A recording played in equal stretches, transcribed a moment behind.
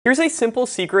Here's a simple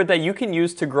secret that you can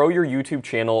use to grow your YouTube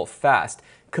channel fast.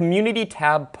 Community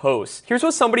tab posts. Here's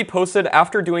what somebody posted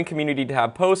after doing community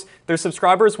tab posts. Their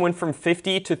subscribers went from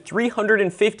 50 to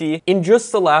 350 in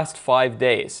just the last 5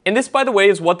 days. And this, by the way,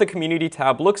 is what the community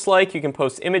tab looks like. You can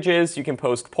post images, you can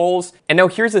post polls. And now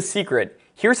here's a secret.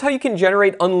 Here's how you can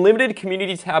generate unlimited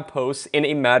community tab posts in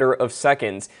a matter of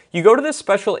seconds. You go to this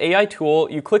special AI tool,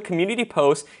 you click community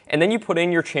posts, and then you put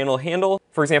in your channel handle.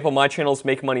 For example, my channel is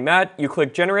Make Money Matt. You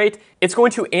click generate. It's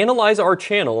going to analyze our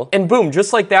channel, and boom,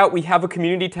 just like that, we have a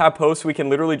community tab post we can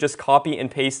literally just copy and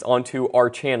paste onto our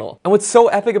channel. And what's so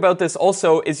epic about this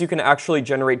also is you can actually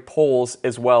generate polls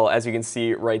as well, as you can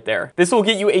see right there. This will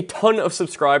get you a ton of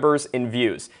subscribers and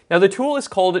views. Now, the tool is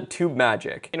called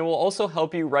TubeMagic, and it will also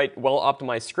help you write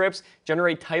well-optimized scripts,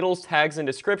 generate titles, tags, and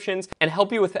descriptions, and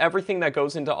help you with everything that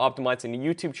goes into optimizing a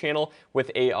YouTube channel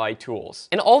with AI tools.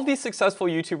 And all of these successful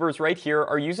YouTubers right here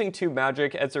are using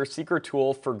TubeMagic as their secret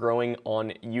tool for growing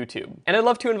on YouTube. And I'd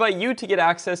love to invite you to get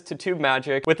access to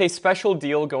TubeMagic with a special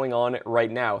deal going on right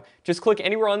now. Just click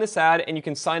anywhere on this ad and you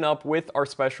can sign up with our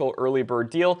special early bird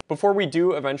deal before we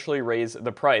do eventually raise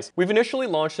the price. We've initially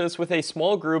launched this with a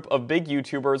small group of big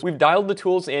YouTubers. We've dialed the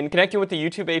tools in, connecting with the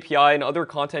YouTube API and other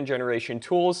content generation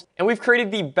tools, and we've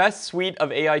created the best suite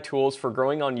of AI tools for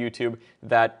growing on YouTube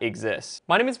that exists.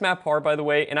 My name is Matt Parr, by the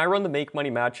way, and I run the Make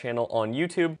Money Matt channel on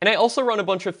YouTube, and I also run a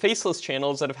bunch of faceless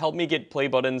channels that have helped me get play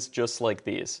buttons just like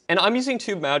these. And I'm using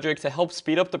TubeMagic to help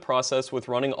speed up the process with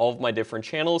running all of my different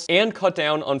channels and cut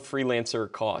down on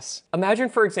freelancer costs. Imagine,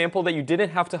 for example, that you didn't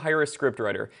have to hire a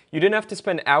scriptwriter. You didn't have to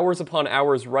spend hours upon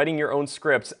hours writing your own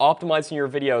scripts, optimizing your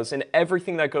videos, and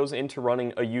everything that goes into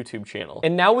running a YouTube channel.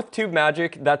 And now with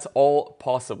TubeMagic, that's all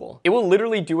possible. It will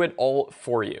literally do it all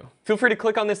for you. Feel free to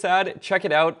click on this ad, check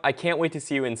it out. I can't wait to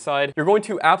see you inside. You're going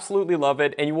to absolutely love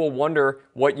it, and you will wonder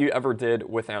what you ever did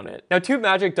without it. Now,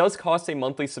 TubeMagic does cost a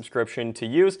monthly subscription to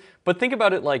use, but think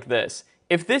about it like this.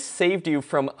 If this saved you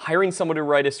from hiring someone to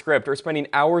write a script or spending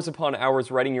hours upon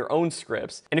hours writing your own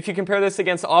scripts, and if you compare this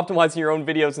against optimizing your own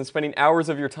videos and spending hours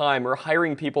of your time or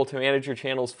hiring people to manage your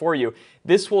channels for you,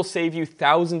 this will save you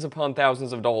thousands upon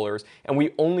thousands of dollars, and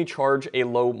we only charge a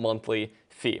low monthly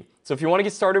fee. So if you want to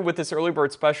get started with this early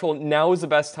bird special, now is the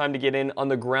best time to get in on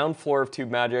the ground floor of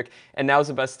TubeMagic, and now is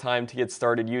the best time to get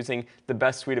started using the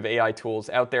best suite of AI tools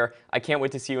out there. I can't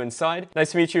wait to see you inside.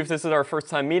 Nice to meet you if this is our first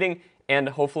time meeting, and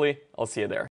hopefully I'll see you there.